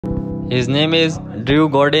His name is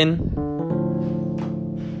Gooden.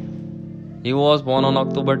 He was born on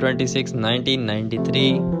October 26,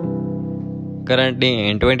 1993. Currently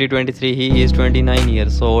in 2023 he is 29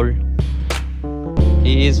 years old.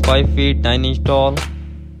 He is 5 feet 9 inches tall.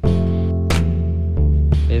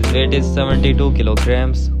 His weight is 72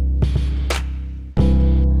 kilograms.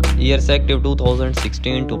 Years active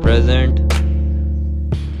 2016 to present.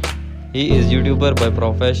 He is YouTuber by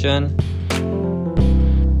profession.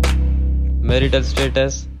 Marital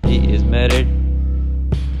status, he is married.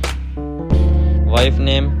 Wife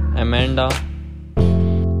name Amanda.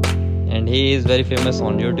 And he is very famous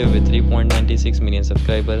on YouTube with 3.96 million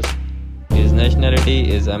subscribers. His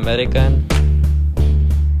nationality is American.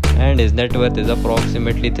 And his net worth is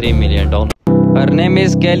approximately $3 million. Her name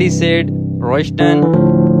is Cali Sade.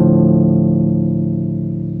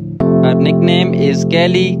 Her nickname is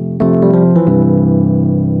Cali.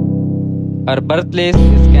 Her birthplace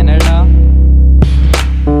is Canada.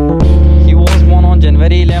 She was born on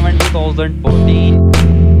January 11, 2014.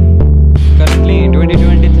 Currently in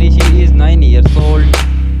 2023 she is 9 years old.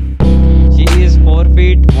 She is 4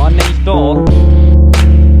 feet 1 inch tall.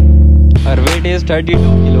 Her weight is 32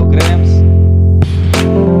 kilograms.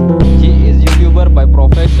 She is YouTuber by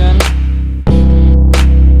profession.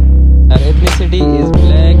 Her ethnicity is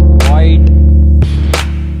black.